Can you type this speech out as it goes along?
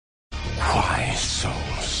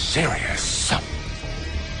serious? The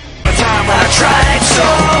time when I tried so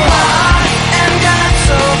hard and got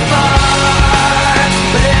so far,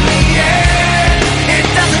 but in the end, it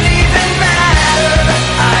doesn't even matter.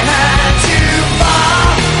 I had to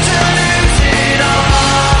fall to lose it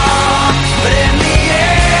all, but in the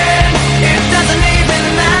end, it doesn't even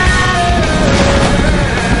matter.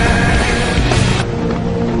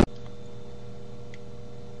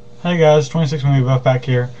 Hey guys, 26 Movie Buff back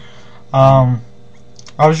here.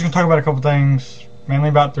 I was just going to talk about a couple things, mainly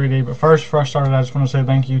about 3D, but first, before I started, I just want to say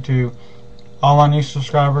thank you to all my new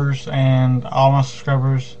subscribers and all my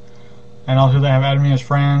subscribers and all who that have added me as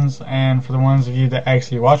friends, and for the ones of you that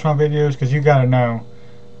actually watch my videos, because you got to know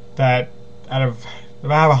that if I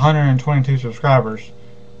have 122 subscribers,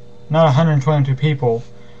 not 122 people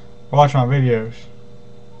watch my videos,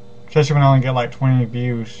 especially when I only get like 20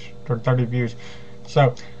 views or 30 views.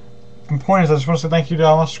 So the point is, I just want to say thank you to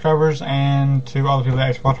all my subscribers and to all the people that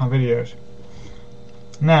actually watch my videos.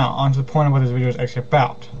 Now, on to the point of what this video is actually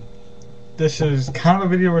about. This is kind of a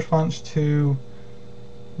video response to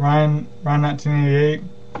Ryan 1988.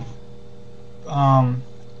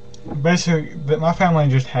 Basically, my family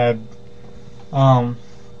just had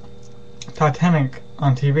Titanic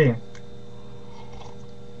on TV,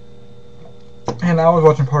 and I was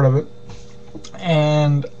watching part of it,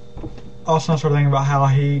 and also I started thinking about how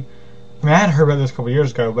I had heard about this a couple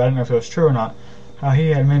years ago, but I didn't know if it was true or not. How he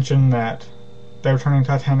had mentioned that they were turning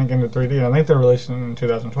Titanic into 3D, and I think they're releasing it in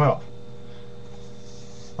 2012.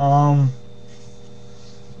 Well,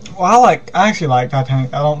 I actually like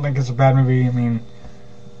Titanic. I don't think it's a bad movie. I mean,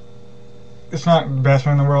 it's not the best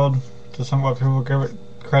movie in the world to some what people give it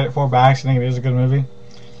credit for, but I actually think it is a good movie.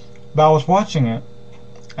 But I was watching it,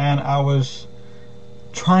 and I was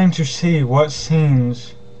trying to see what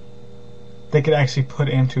scenes they could actually put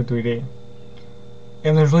into 3D,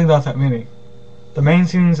 and there's really not that many. The main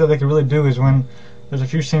scenes that they could really do is when there's a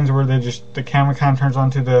few scenes where the camera kind of turns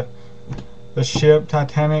onto the ship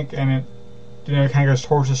Titanic, and it kind of goes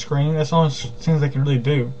towards the screen. That's the only scenes they could really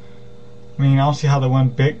do. I mean, I don't see how there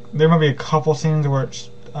might be a couple scenes where it's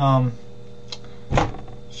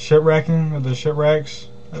shipwrecking, or the shipwrecks.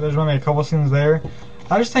 There's maybe a couple scenes there.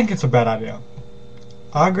 I just think it's a bad idea.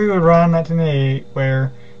 I agree with Ryan 1988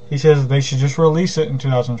 where he says they should just release it in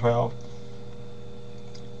 2012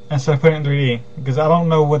 instead of putting it in 3D, because I don't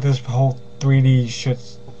know what this whole 3D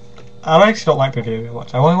shit's. I actually don't like 3D that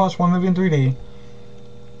much. I only watched one movie in 3D,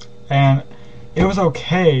 and it was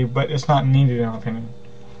okay, but it's not needed in my opinion.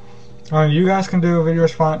 You guys can do a video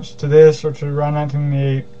response to this or to Ryan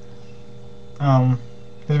 1988.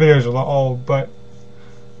 His videos are a little old, but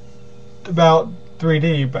about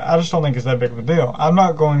 3D, but I just don't think it's that big of a deal. I'm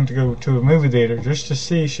not going to go to a movie theater just to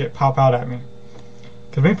see shit pop out at me.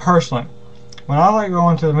 Because me personally, when I like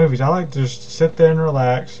going to the movies, I like to just sit there and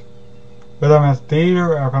relax. Whether I'm at the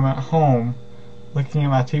theater or if I'm at home looking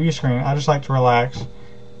at my TV screen, I just like to relax and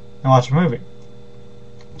watch a movie.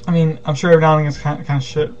 I mean, I'm sure every now and again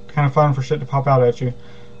it's kind of fun for shit to pop out at you,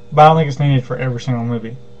 but I don't think it's needed for every single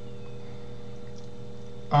movie.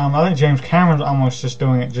 I think James Cameron's almost just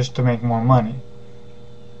doing it just to make more money.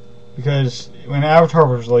 Because when Avatar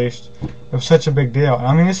was released, it was such a big deal.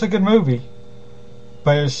 I mean, it's a good movie,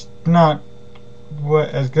 but it's not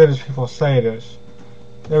as good as people say it is.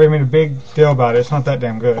 They made a big deal about it. It's not that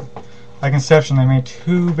damn good. Like Inception, they made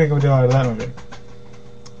too big of a deal out of that movie.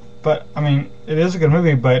 But, I mean, it is a good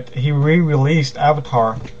movie, but he re-released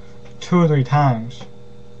Avatar 2 or 3 times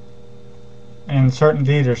in certain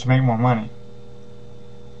theaters to make more money.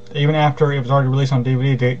 Even after it was already released on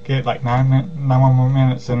DVD to get like 9 more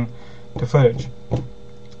minutes into footage.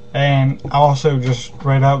 And I also just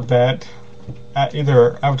read up that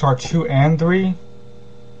either Avatar 2 and 3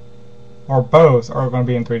 or both are going to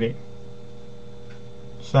be in 3D.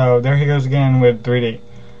 So there he goes again with 3D.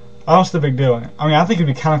 What's the big deal in it? I mean, I think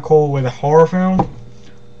it'd be kind of cool with a horror film,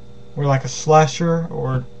 or like a slasher,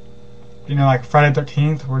 or like Friday the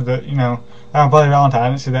 13th, where Bloody Valentine. I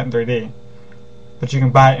didn't see that in 3D. But you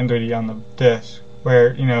can buy it in 3D on the disc,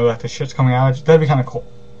 where, like the shit's coming out. That'd be kind of cool.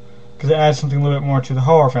 Because it adds something a little bit more to the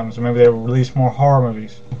horror films. Or maybe they will release more horror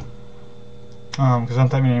movies. Because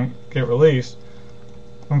not that many get released.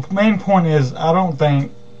 The main point is, I don't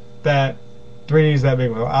think that 3D is that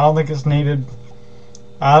big of a deal. I don't think it's needed.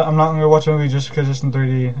 I'm not going to go watch a movie just because it's in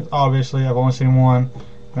 3D. Obviously, I've only seen one.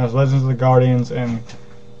 And that was Legends of the Guardians, and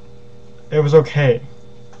it was okay.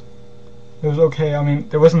 It was okay. I mean,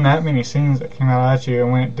 there wasn't that many scenes that came out at you,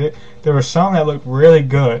 and when it did, there were some that looked really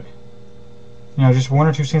good. Just 1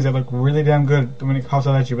 or 2 scenes that look really damn good when it pops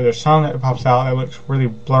out at you, but there's some that pops out that looks really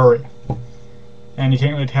blurry. And you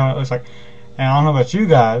can't really tell what it looks like. And I don't know about you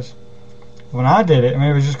guys, When I did it,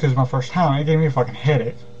 maybe it was just because it was my first time, it gave me a fucking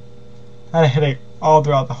headache. I had a headache all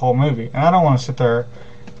throughout the whole movie, and I don't want to sit there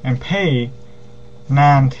and pay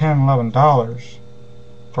 $9, $10, $11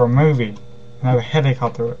 for a movie and have a headache all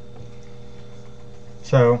through it.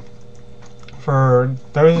 So, for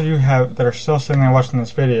those of you that are still sitting there watching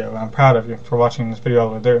this video, I'm proud of you for watching this video all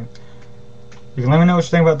the way through. You can let me know what you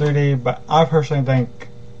think about 3D, but I personally think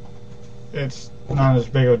it's not as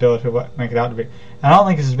big of a deal as people make it out to be. And I don't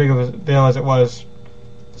think it's as big of a deal as it was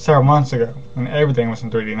several months ago when everything was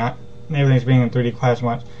in 3D, not everything's being in 3D quite as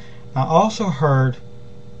much. I also heard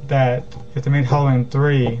that if they made Halloween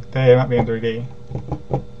 3, they might be in 3D.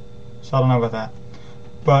 So I don't know about that.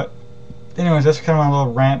 But anyways, that's kind of my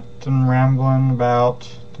little rant and rambling about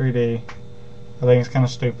 3D. I think it's kind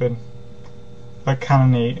of stupid, but kind of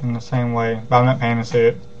neat in the same way. But I'm not paying to see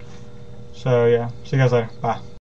it. So yeah, see you guys later. Bye.